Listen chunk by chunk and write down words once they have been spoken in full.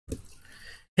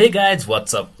Hey guys,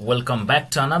 what's up? Welcome back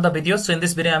to another video. So in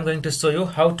this video I'm going to show you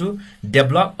how to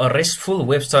develop a RESTful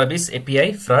web service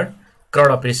API for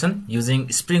CRUD operation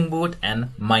using Spring Boot and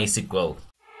MySQL.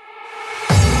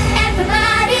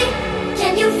 Everybody,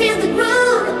 can you feel the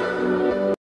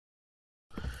groove?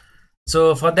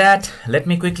 So for that, let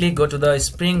me quickly go to the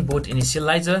Spring Boot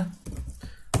initializer.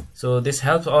 So this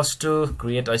helps us to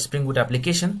create a Spring Boot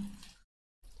application.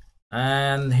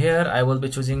 And here I will be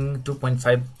choosing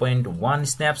 2.5.1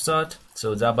 snapshot,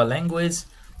 so Java language,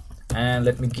 and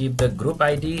let me give the group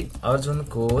ID Arjun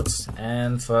codes,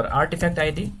 and for artifact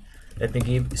ID let me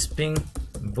give Spring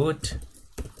Boot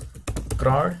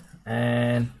CRUD,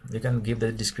 and you can give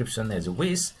the description as you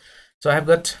wish. So I have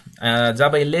got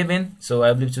Java 11, so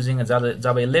I will be choosing a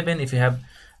Java 11. If you have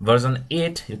version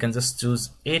 8, you can just choose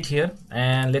 8 here,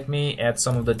 and let me add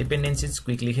some of the dependencies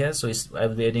quickly here. So I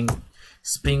will be adding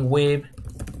Spring Web,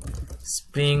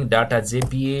 Spring Data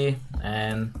JPA,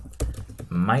 and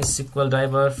MySQL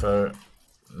driver for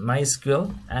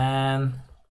MySQL, and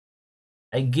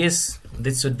I guess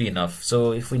this should be enough.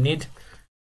 So if we need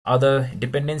other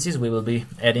dependencies, we will be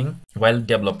adding while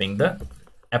developing the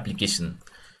application.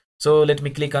 So let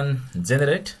me click on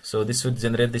generate. So this should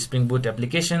generate the Spring Boot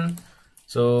application.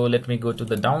 So let me go to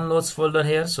the downloads folder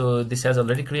here. So this has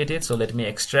already created, so let me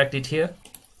extract it here.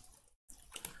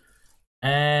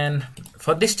 And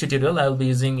for this tutorial I will be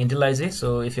using initializer.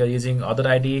 So if you are using other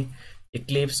ID,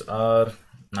 Eclipse or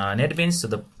NetBeans, so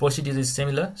the procedure is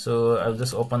similar. So I'll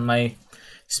just open my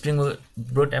Spring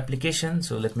Boot application.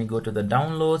 So let me go to the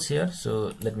downloads here.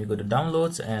 So let me go to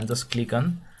downloads and just click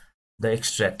on the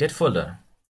extracted folder.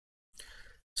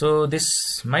 So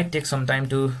this might take some time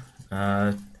to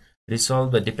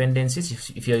resolve the dependencies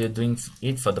if you are doing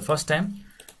it for the first time.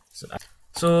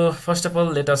 So first of all,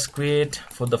 let us create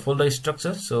for the folder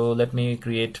structure. So let me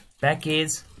create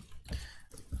package,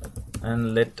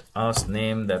 and let us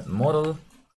name that model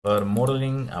for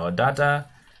modeling our data,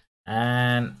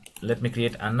 and let me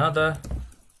create another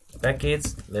package.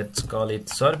 Let's call it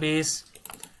service,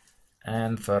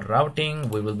 and for routing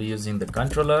we will be using the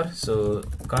controller. So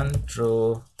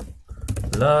controller,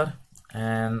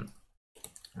 and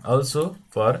also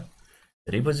for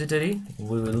repository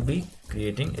we will be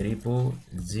creating repository.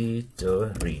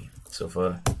 So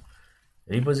for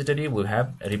repository we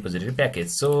have a repository package.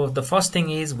 So the first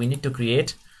thing is we need to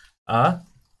create a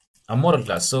model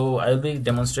class. So I will be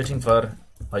demonstrating for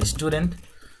a student.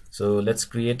 So let's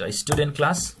create a student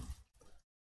class,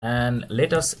 and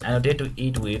let us annotate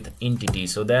it with entity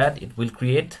so that it will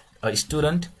create a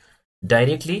student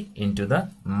directly into the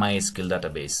Mysql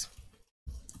database.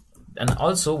 And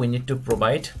also we need to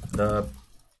provide the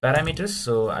parameters.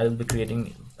 So I will be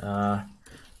creating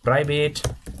private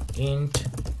int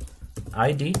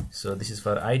id. So this is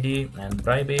for id, and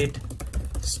private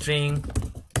string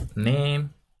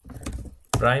name,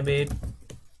 private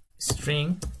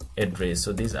string address.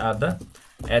 So these are the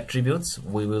attributes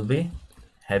we will be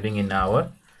having in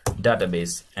our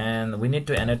database, and we need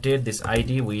to annotate this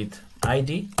id with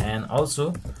id, and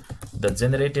also the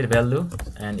generated value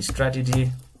and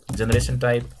strategy generation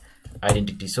type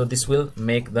identity. So this will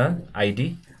make the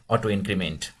id auto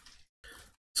increment.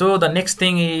 So the next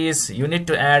thing is you need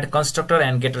to add constructor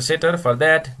and getter setter. For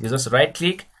that you just right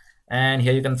click, and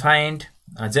here you can find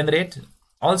generate.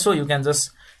 Also you can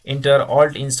just enter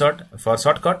alt insert for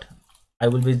shortcut. I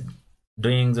will be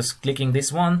doing just clicking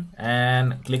this one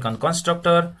and click on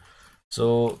constructor.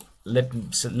 So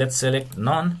let's select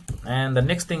none, and the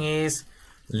next thing is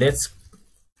let's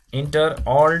enter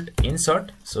alt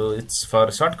insert. So it's for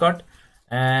shortcut,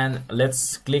 and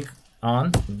let's click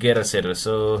on getter setter.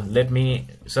 So let me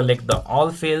select the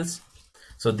all fields.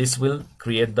 So this will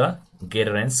create the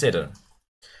getter and setter.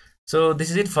 So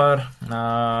this is it for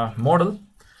model.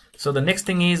 So the next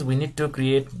thing is we need to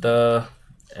create the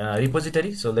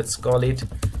repository. So let's call it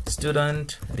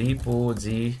student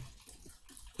repository.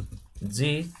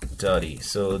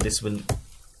 So this will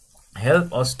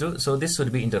help us to, so this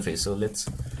should be interface. So let's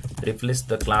replace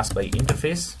the class by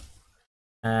interface,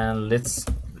 and let's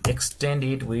extend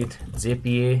it with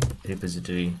JPA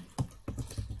repository,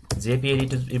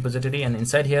 and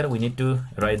inside here we need to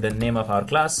write the name of our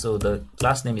class. So the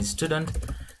class name is student,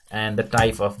 and the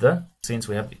type of the, since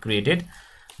we have created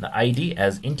the ID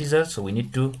as integer, so we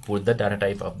need to put the data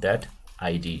type of that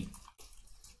ID.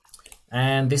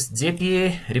 And this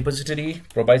JPA repository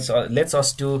provides lets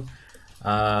us to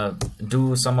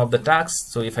do some of the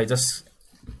tasks. So if I just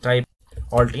type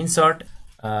alt insert,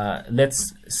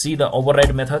 let's see the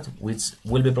override method which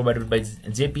will be provided by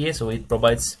JPA. So it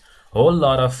provides a whole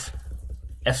lot of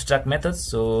abstract methods.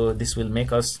 So this will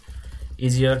make us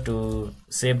easier to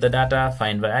save the data,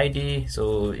 find by ID.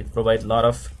 So it provides a lot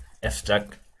of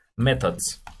abstract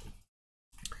methods.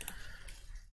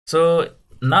 So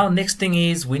now next thing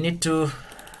is we need to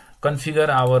configure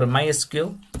our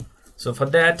MySQL. So for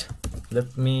that,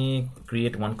 let me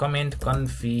create one comment: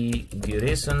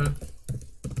 configuration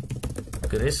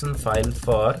file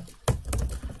for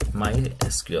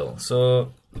MySQL.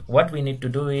 So what we need to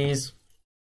do is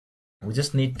we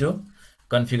just need to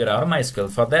configure our MySQL.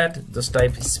 For that, just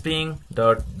type spring.jpa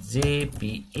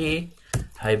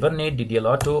hibernate ddl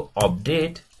auto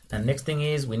update, and next thing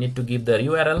is we need to give the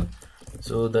URL.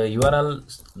 So the URL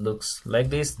looks like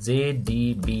this: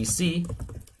 jdbc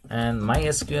and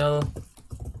MySQL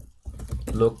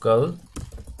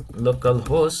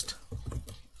localhost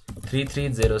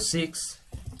 3306.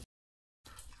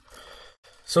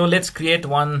 So let's create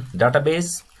one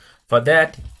database. For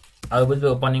that, I will be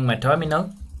opening my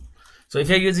terminal. So if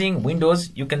you're using Windows,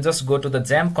 you can just go to the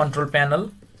XAMPP control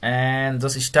panel and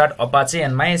just start Apache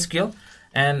and MySQL,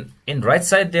 and in right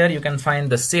side there you can find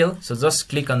the cell. So just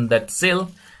click on that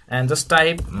cell and just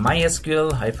type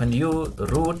MySQL-u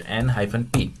root and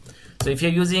 -p. So if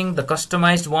you're using the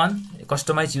customized one,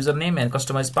 customized username and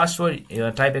customized password,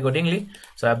 type accordingly.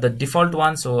 So I have the default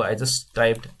one, so I just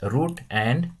typed root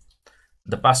and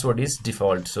the password is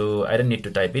default, so I don't need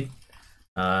to type it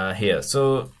here.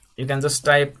 So you can just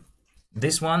type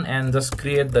this one and just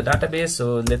create the database.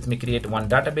 So let me create one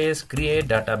database, create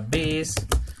database,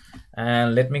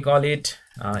 and let me call it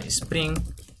Spring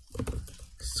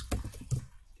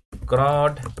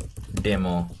CRUD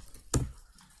demo.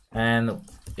 And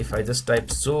if I just type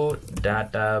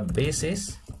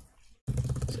databases,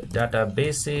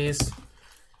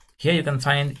 here you can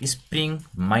find Spring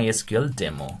MySQL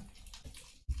demo.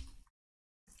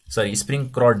 Sorry, Spring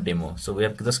CRUD demo. So we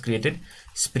have just created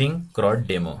Spring CRUD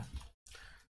demo.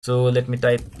 So let me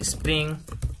type Spring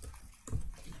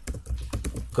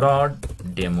CRUD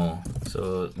demo.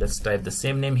 So let's type the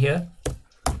same name here.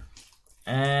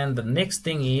 And the next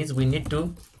thing is we need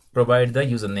to provide the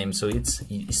username. So it's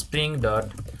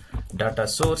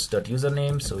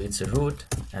spring.datasource.username. So it's root,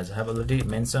 as I have already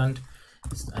mentioned,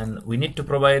 and we need to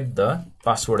provide the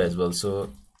password as well. So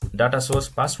data source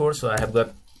password. So I have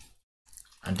got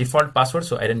a default password,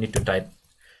 so I don't need to type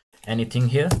anything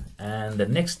here. And the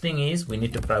next thing is we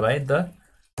need to provide the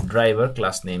driver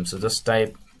class name. So just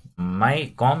type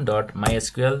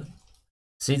com.mysql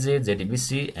cj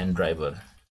jdbc and driver.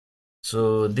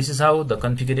 So this is how the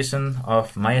configuration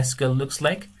of MySQL looks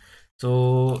like.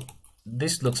 So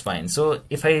this looks fine. So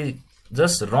if I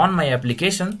just run my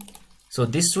application, so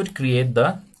this should create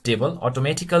the table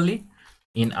automatically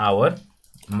in our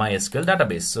MySQL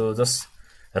database. So just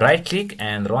right click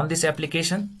and run this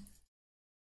application.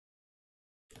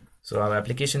 So our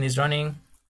application is running.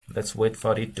 Let's wait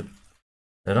for it to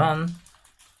run.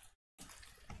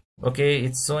 Okay,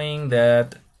 it's showing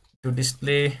that to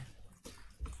display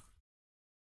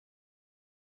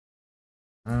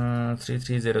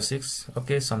 3306.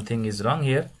 Okay, something is wrong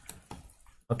here.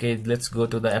 Okay, let's go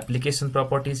to the application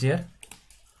properties here.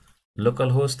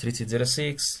 Localhost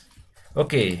 3306.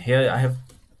 Okay, here I have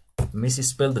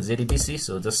misspelled the JDBC,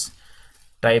 so just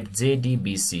type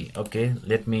JDBC. Okay,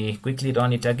 let me quickly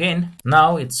run it again.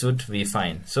 Now it should be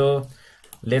fine. So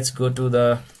let's go to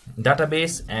the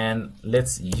database and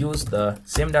let's use the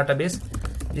same database,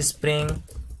 Spring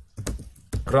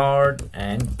CRUD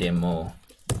and demo.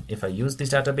 If I use this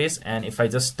database and if I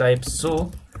just type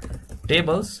show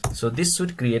tables, so this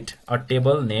should create a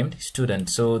table named student.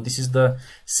 So this is the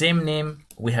same name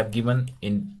we have given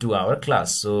into our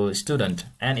class, so student.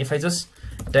 And if I just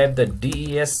type the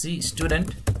DESC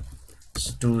student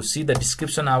to see the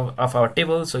description of our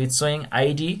table, so it's showing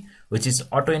ID, which is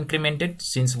auto incremented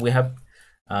since we have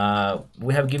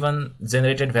given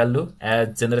generated value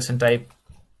as generation type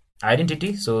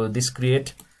identity. So this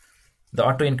create the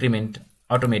auto increment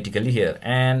automatically here,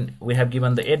 and we have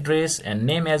given the address and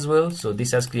name as well. So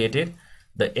this has created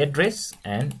the address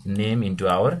and name into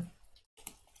our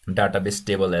database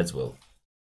table as well.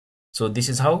 So this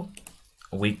is how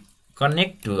we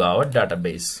connect to our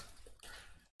database.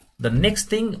 The next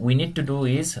thing we need to do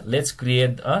is let's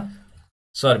create a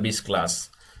service class.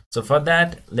 So for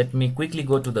that, let me quickly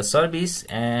go to the service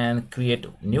and create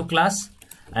new class,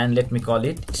 and let me call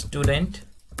it student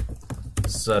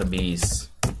service.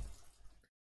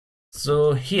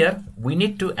 So here we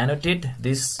need to annotate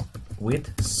this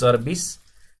with service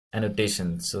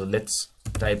annotation. So let's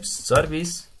type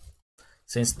service.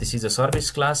 Since this is a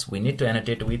service class, we need to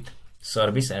annotate with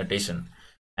service annotation.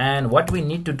 And what we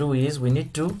need to do is we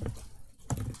need to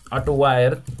auto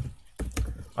wire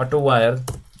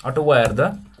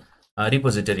the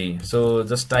repository. So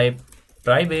just type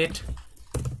private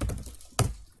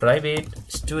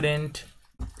student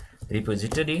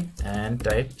repository and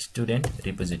type student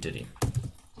repository.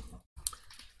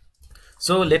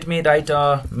 So let me write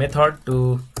a method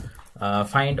to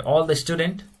find all the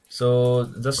student. So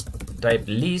just type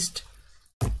list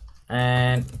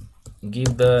and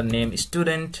give the name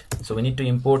student. So we need to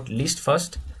import list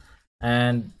first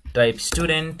and type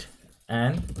student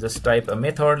and just type a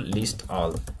method list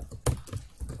all.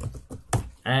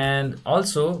 And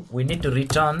also we need to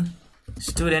return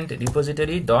student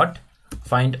repository dot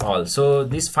find all. So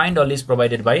this find all is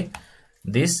provided by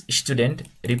this student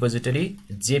repository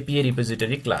JPA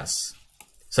repository class,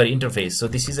 sorry, interface. So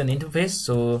this is an interface.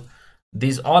 So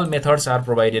these all methods are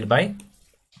provided by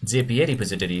JPA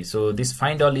repository. So this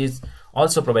find all is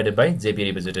also provided by JPA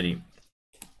repository.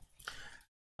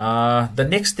 The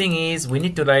next thing is we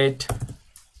need to write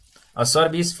a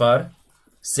service for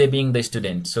saving the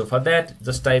student. So for that,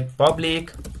 just type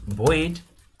public void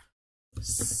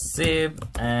save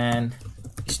and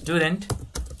student.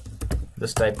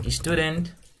 Just type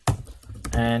student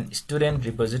and student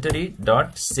repository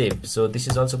dot save. So this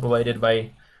is also provided by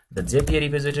the JPA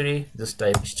repository. Just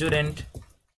type student.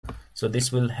 So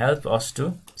this will help us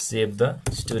to save the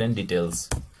student details.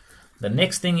 The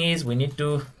next thing is we need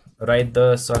to write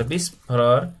the service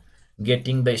for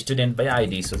getting the student by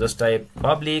ID. So just type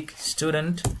public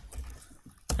student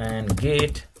and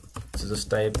get. So just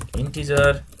type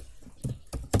integer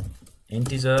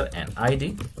and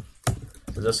ID.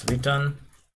 So just return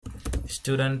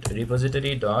student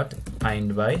repository dot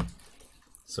find by.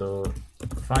 So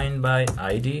find by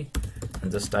ID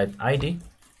and just type ID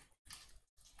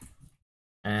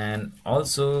and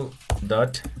also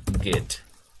dot get,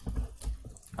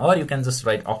 or you can just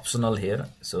write optional here.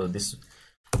 So this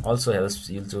also helps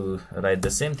you to write the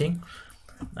same thing.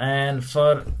 And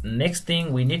for next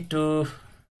thing we need to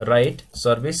write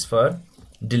service for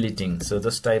deleting. So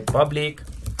just type public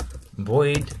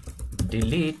void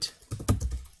delete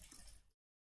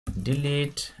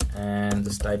and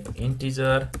just type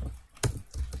integer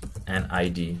and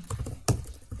ID.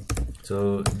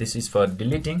 So this is for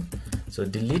deleting. So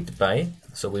delete by,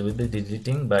 so we will be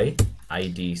deleting by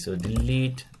ID. So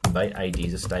delete by ID,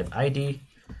 just type ID,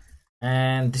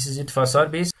 and this is it for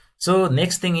service. So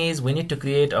next thing is we need to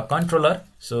create a controller.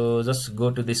 So just go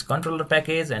to this controller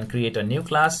package and create a new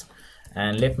class,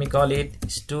 and let me call it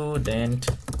student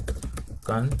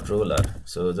controller.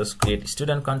 So just create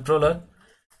student controller,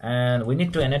 and we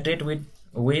need to annotate with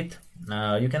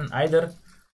you can either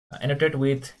annotate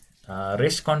with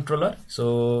REST controller.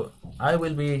 So I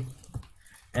will be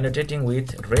annotating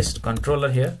with REST controller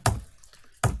here,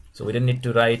 so we don't need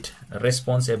to write a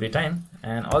response every time.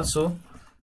 And also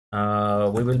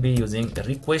we will be using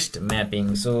request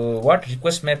mapping. So what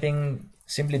request mapping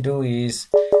simply do is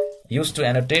used to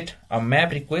annotate a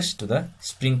map request to the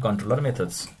Spring controller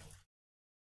methods.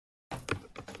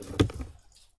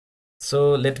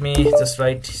 So let me just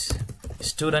write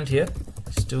student here,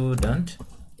 student.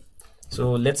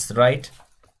 So let's write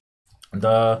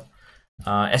the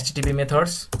HTTP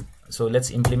methods. So let's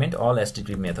implement all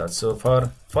HTTP methods. So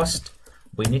for first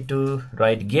we need to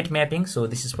write GetMapping. So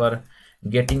this is for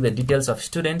getting the details of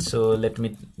students. So let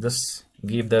me just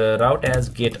give the route as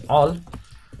get all.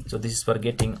 So this is for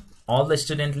getting all the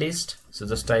student list. So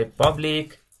just type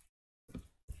public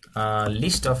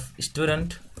list of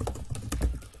students.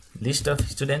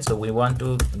 So we want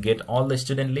to get all the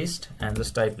student list, and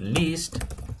just type list.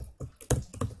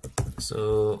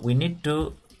 So we need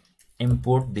to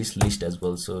import this list as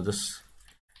well. So just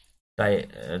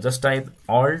type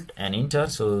alt and enter.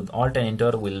 So alt and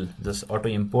enter will just auto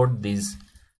import these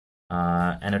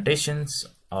annotations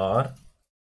or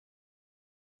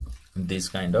these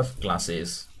kind of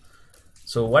classes.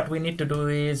 So what we need to do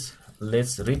is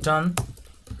let's return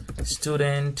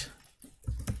student.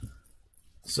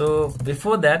 So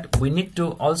before that we need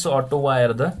to also auto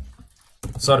wire the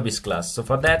service class. So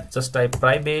for that just type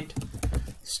private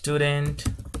student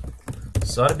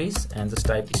service and just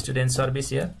type student service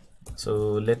here.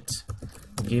 So let's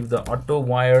give the auto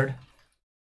wired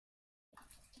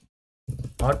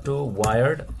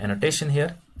annotation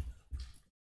here,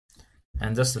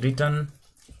 and just return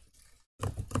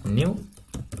new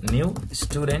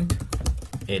student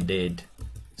added.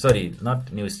 Sorry,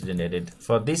 not new student added.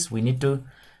 For this we need to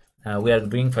we are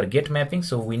doing for get mapping,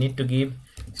 so we need to give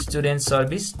student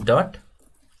service dot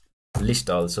list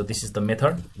all. So this is the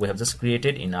method we have just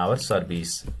created in our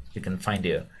service, you can find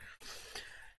here.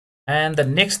 And the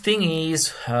next thing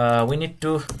is we need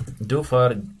to do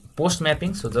for post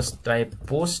mapping. So just type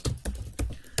post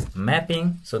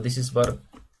mapping. So this is for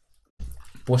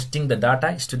posting the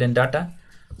data, student data.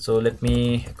 So let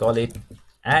me call it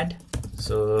add.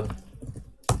 So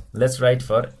let's write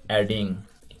for adding.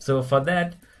 So for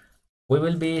that we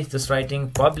will be just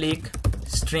writing public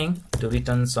string to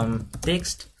return some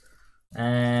text,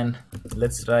 and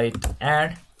let's write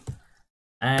add,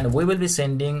 and we will be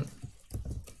sending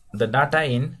the data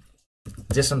in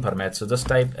JSON format. So just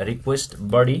type request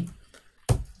body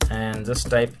and just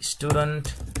type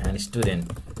student and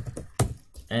student,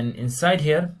 and inside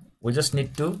here we just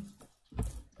need to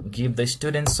give the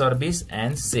student service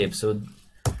and save. So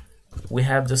we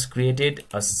have just created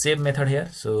a save method here,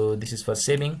 so this is for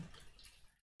saving.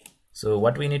 So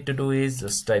what we need to do is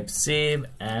just type save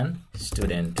and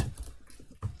student.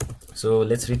 So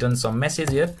let's return some message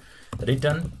here,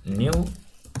 return new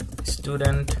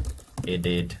student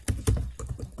added.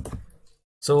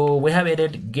 So we have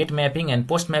added GetMapping and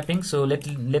PostMapping. So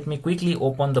let me quickly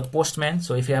open the Postman.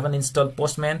 So if you haven't installed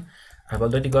Postman, I've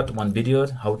already got one video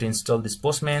how to install this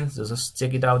Postman, so just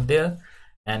check it out there.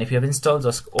 And if you have installed,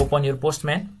 just open your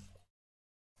Postman.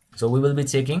 So we will be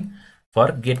checking for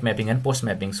GetMapping and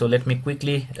PostMapping. So let me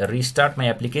quickly restart my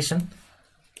application.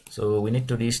 So we need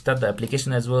to restart the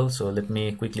application as well. So let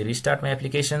me quickly restart my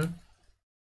application.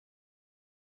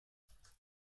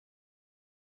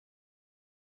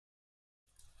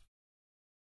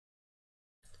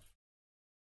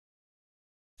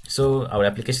 So our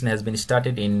application has been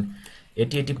started in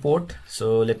 8080 port.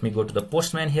 So let me go to the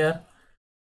Postman here,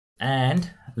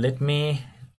 and let me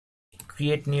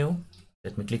create new.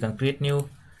 Let me click on create new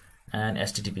and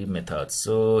HTTP methods.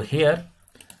 So here,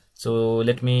 so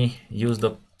let me use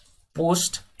the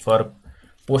post for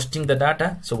posting the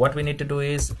data. So what we need to do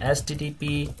is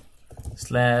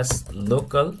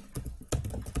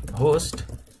http/localhost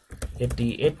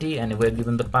 8080, and we're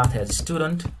given the path as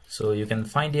student. So you can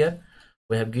find here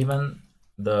we have given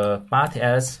the path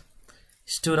as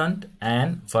student,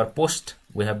 and for post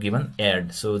we have given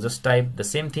add. So just type the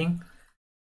same thing,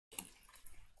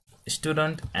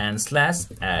 student and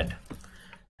 /add.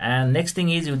 And next thing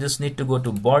is you just need to go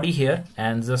to body here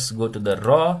and just go to the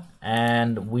raw,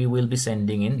 and we will be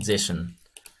sending in JSON.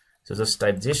 So just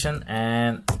type JSON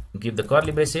and give the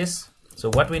curly braces.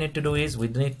 So what we need to do is we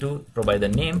need to provide the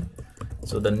name.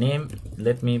 So the name,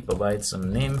 let me provide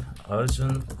some name,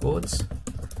 Arjun quotes,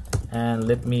 and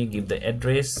let me give the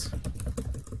address.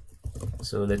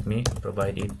 So let me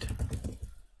provide it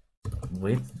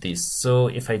with this. So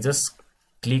if I just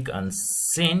click on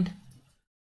send,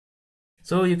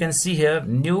 so you can see here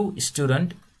new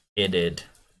student added.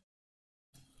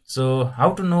 So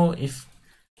how to know if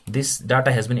this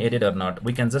data has been added or not?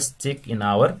 We can just check in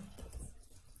our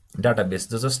database.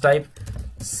 So just type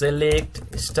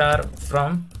select star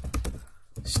from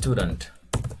student.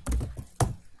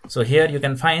 So here you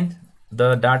can find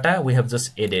the data we have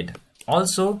just added.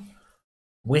 Also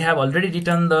we have already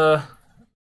written the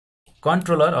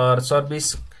controller or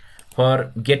service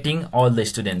for getting all the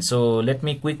students. So let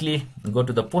me quickly go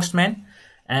to the Postman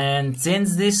and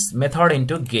change this method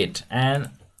into get, and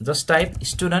just type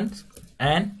student,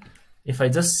 and if I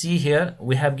just see here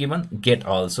we have given get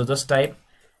all. So just type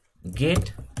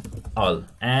get all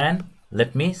and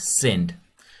let me send.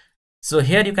 So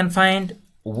here you can find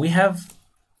we have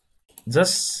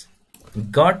just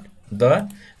got the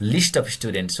list of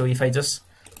students. So if I just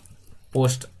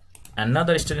post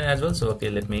another student as well, so okay,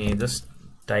 let me just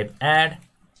type add,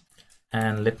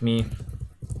 and let me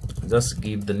just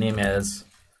give the name as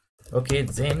okay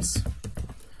James.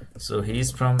 So he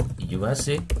is from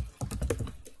USA,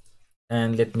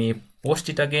 and let me post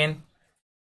it again.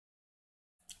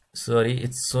 Sorry,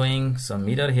 it's showing some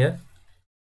error here.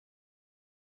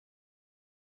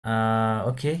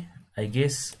 Okay, I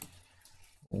guess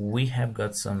we have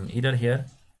got some error here.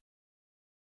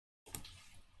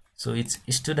 So it's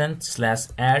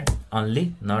student/add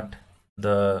only, not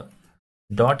the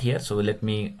dot here. So let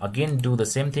me again do the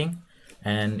same thing,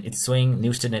 and it's showing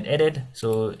new student added.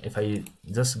 So if I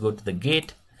just go to the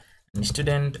get and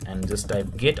student and just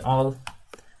type get all,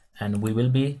 and we will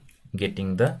be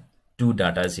getting the two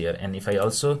datas here. And if I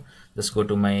also just go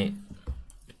to my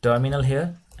terminal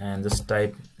here and just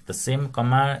type the same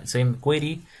command, same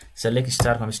query, select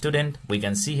star from student, we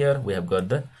can see here we have got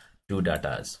the two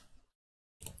datas.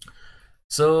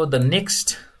 So the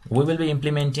next we will be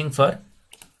implementing for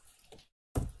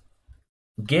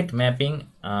GetMapping,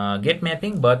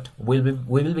 but we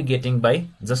will be getting by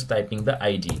just typing the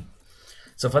ID.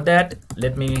 So for that,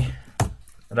 let me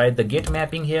write the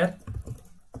GetMapping here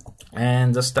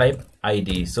and just type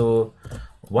ID. So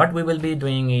what we will be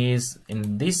doing is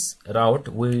in this route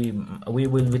we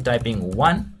will be typing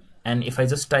 1, and if I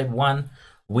just type 1,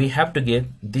 we have to get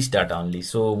this data only,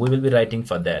 so we will be writing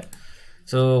for that.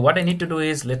 So what I need to do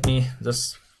is, let me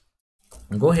just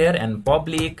go here and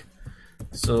public,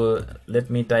 so let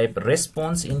me type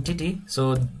response entity.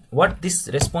 So what this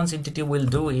response entity will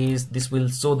do is, this will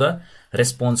show the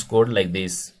response code like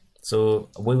this, so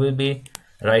we will be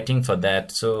writing for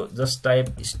that. So just type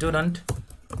student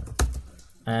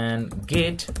and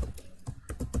get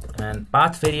and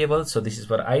path variable, so this is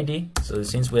for ID. So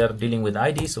since we are dealing with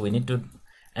ID, so we need to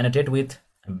annotate with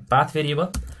path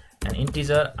variable and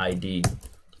integer ID.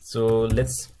 So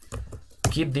let's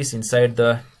keep this inside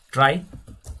the try,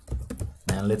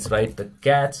 and let's write the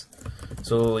catch.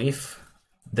 So if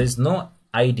there's no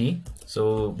ID,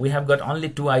 so we have got only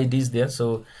two IDs there,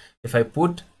 so if I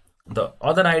put the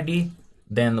other ID,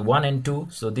 then 1 and 2,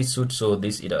 so this should show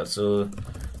this error. So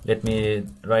let me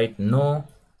write no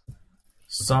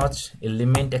such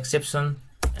element exception,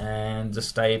 and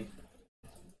just type,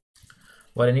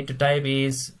 what I need to type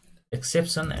is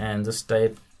exception, and just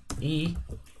type E,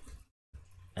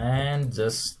 and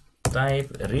just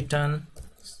type return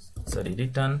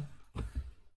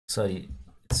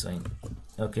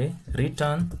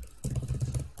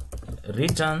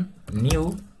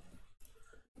new,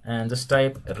 and just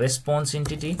type response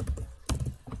entity,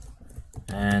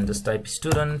 and just type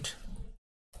student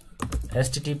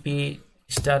http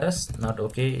status not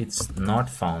okay, it's not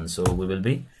found. So we will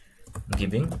be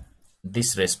giving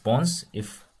this response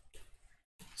if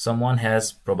someone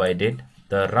has provided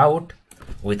the route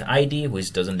with ID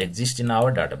which doesn't exist in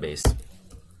our database.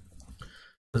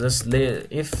 So just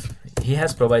if he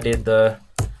has provided the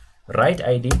right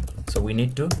ID, so we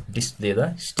need to display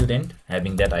the student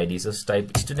having that ID. So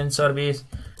type student service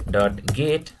dot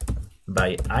get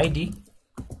by ID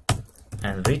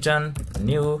and return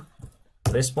new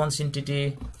response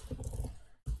entity,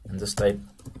 and just type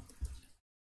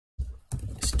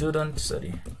student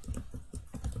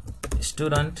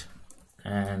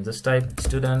and just type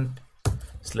student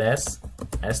slash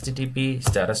http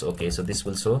status okay. So this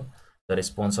will show the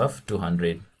response of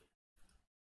 200.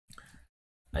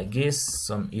 I guess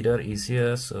some error is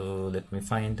here, so let me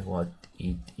find what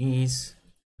it is.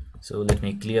 So let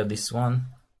me clear this one,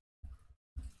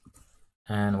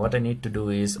 and what I need to do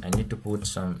is I need to put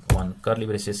one curly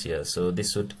braces here, so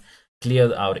this should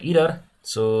clear our error.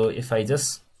 So if I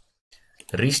just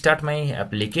restart my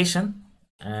application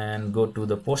and go to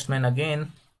the Postman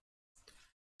again,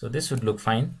 so this should look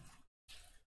fine.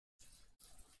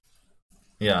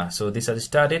 Yeah, so this has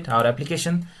started our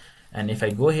application, and if I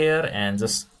go here and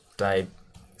just type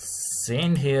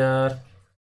send here,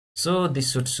 so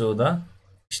this should show the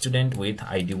student with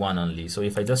ID 1 only. So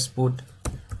if I just put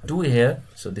 2 here,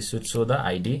 so this should show the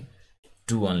ID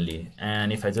 2 only,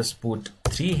 and if I just put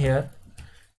 3 here,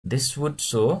 this would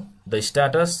show the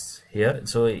status here.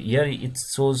 So here it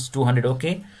shows 200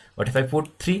 okay, but if I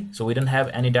put 3, so we don't have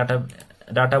any data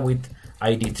with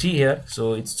ID 3 here,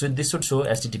 so this should show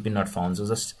HTTP not found. So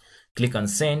just click on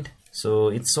send, so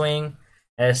it's showing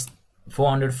as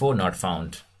 404 not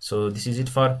found. So this is it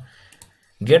for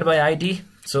get by ID.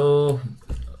 So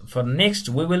for next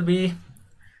we will be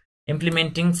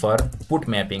implementing for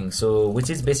PutMapping, so which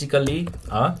is basically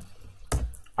a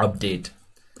update.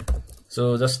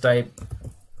 So just type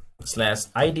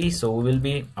 /ID, so we will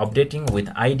be updating with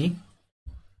ID.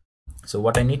 So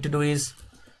what I need to do is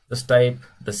just type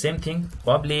the same thing,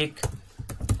 public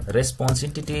response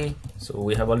entity. So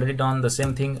we have already done the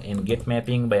same thing in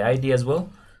GetMapping by ID as well.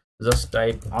 Just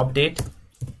type update,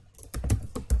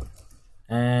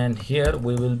 and here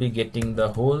we will be getting the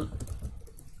whole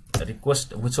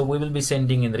request, so we will be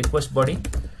sending in the request body.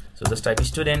 So just type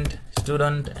student,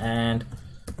 and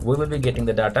we will be getting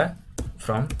the data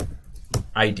from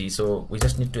ID. So we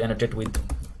just need to annotate with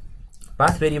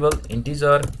path variable,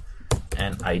 integer,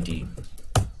 and ID.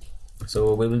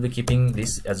 So we will be keeping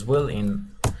this as well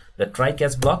in the try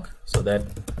catch block, so that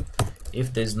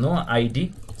if there is no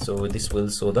ID, so this will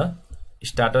show the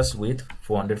status with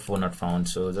 404 not found.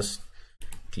 So just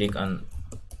click on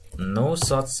no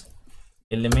such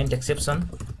element exception,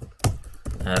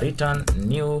 return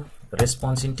new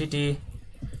response entity.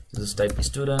 Just type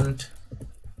student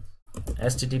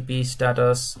http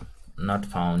status not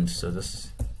found, so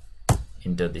just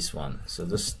enter this one. So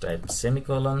just type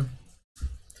semicolon,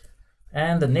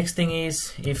 and the next thing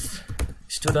is if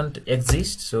student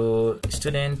exists, so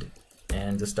student,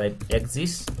 and just type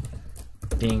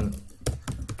existing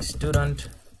student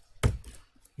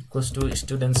equals to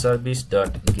student service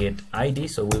dot get ID.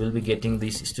 So we will be getting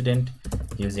this student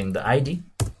using the ID,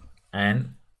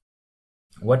 and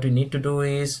what we need to do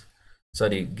is,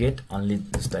 get only,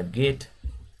 just type get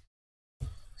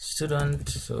student,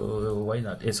 so why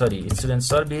not, sorry, student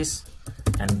service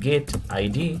and get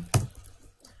ID.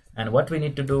 And what we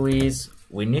need to do is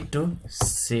we need to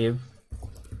save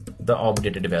the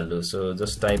updated value. So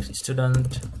just type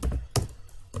student,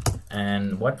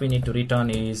 and what we need to return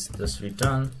is just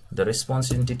return the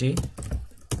response entity,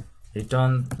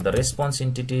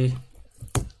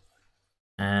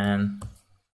 and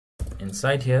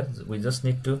inside here we just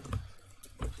need to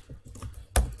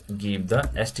give the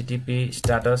http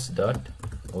status dot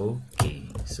okay.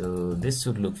 So this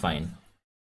should look fine.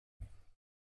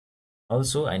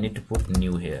 Also I need to put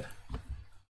new here.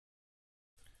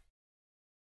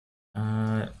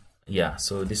 Yeah,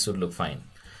 so this should look fine.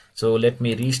 So let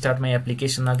me restart my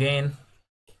application again.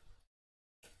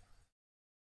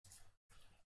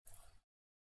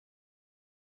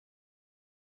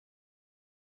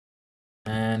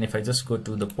 And if I just go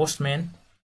to the Postman,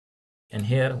 and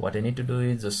here what I need to do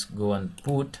is just go and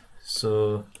put,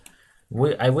 so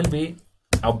I will be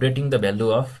updating the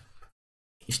value of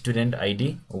student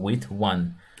ID with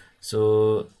 1.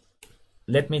 So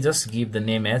let me just give the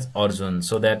name as Arjun,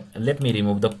 so that let me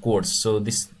remove the quotes. So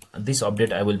this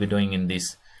update I will be doing in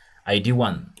this ID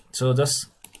 1. So just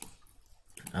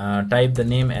type the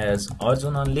name as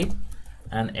Arjun only,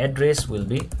 and address will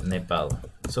be Nepal.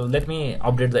 So let me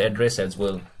update the address as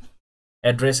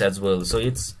well. So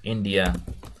it's India,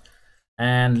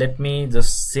 and let me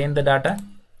just send the data.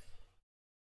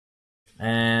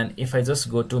 And if I just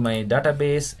go to my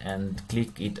database and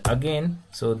click it again,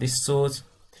 so this shows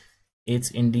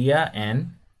it's India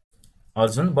and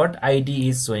Arjun, but ID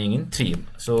is showing in 3.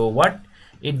 So what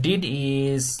it did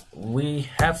is we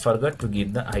have forgot to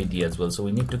give the ID as well, so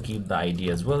we need to keep the ID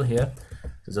as well here.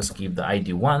 So just keep the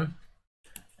ID 1,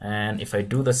 and if I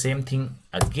do the same thing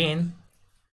again,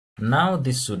 now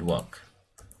this should work.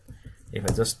 If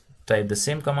I just type the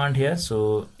same command here,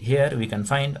 so here we can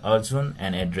find Arjun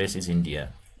and address is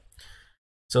India.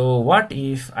 So what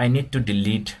if I need to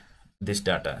delete this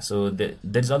data? So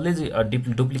there's always a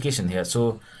duplication here.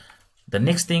 So the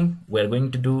next thing we're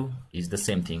going to do is the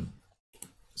same thing.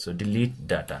 So delete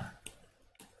data.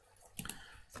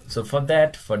 So for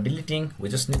that, for deleting, we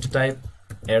just need to type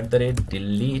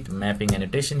 @DeleteMapping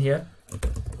annotation here,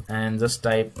 and just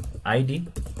type ID,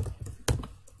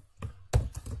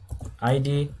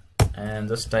 and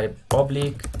just type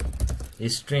public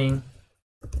string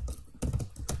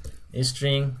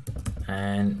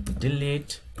and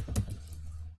delete.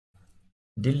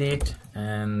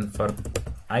 And for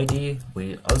ID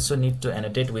we also need to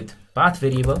annotate with path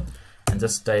variable, and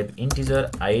just type integer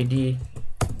ID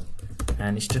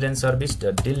and student service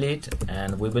delete,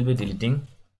 and we will be deleting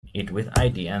it with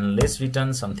ID. And let's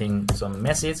return some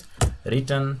message,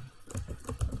 return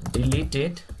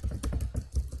deleted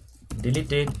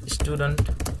student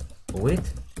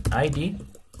with ID,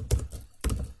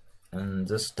 and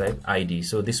just type ID.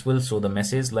 So this will show the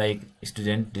message like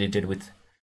student deleted with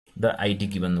the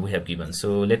ID we have given.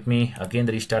 So let me again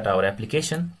restart our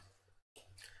application,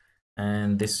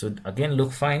 and this should again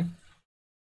look fine.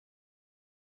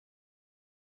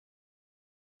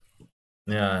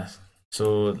 Yeah,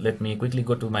 so let me quickly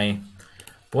go to my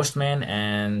Postman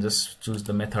and just choose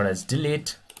the method as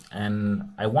delete,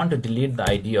 and I want to delete the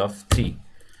ID of 3.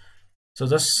 So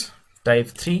just type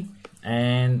 3,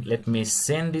 and let me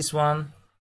send this one.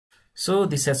 So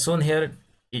this has shown here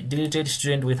it deleted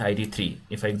student with ID 3.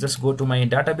 If I just go to my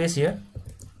database here,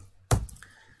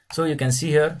 so you can see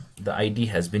here the ID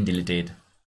has been deleted.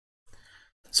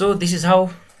 So this is how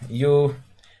you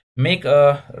make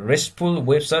a RESTful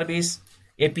web service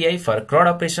API for CRUD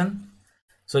operation.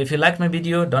 So if you liked my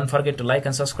video, don't forget to like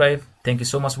and subscribe. Thank you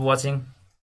so much for watching.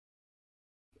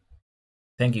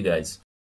 Thank you guys.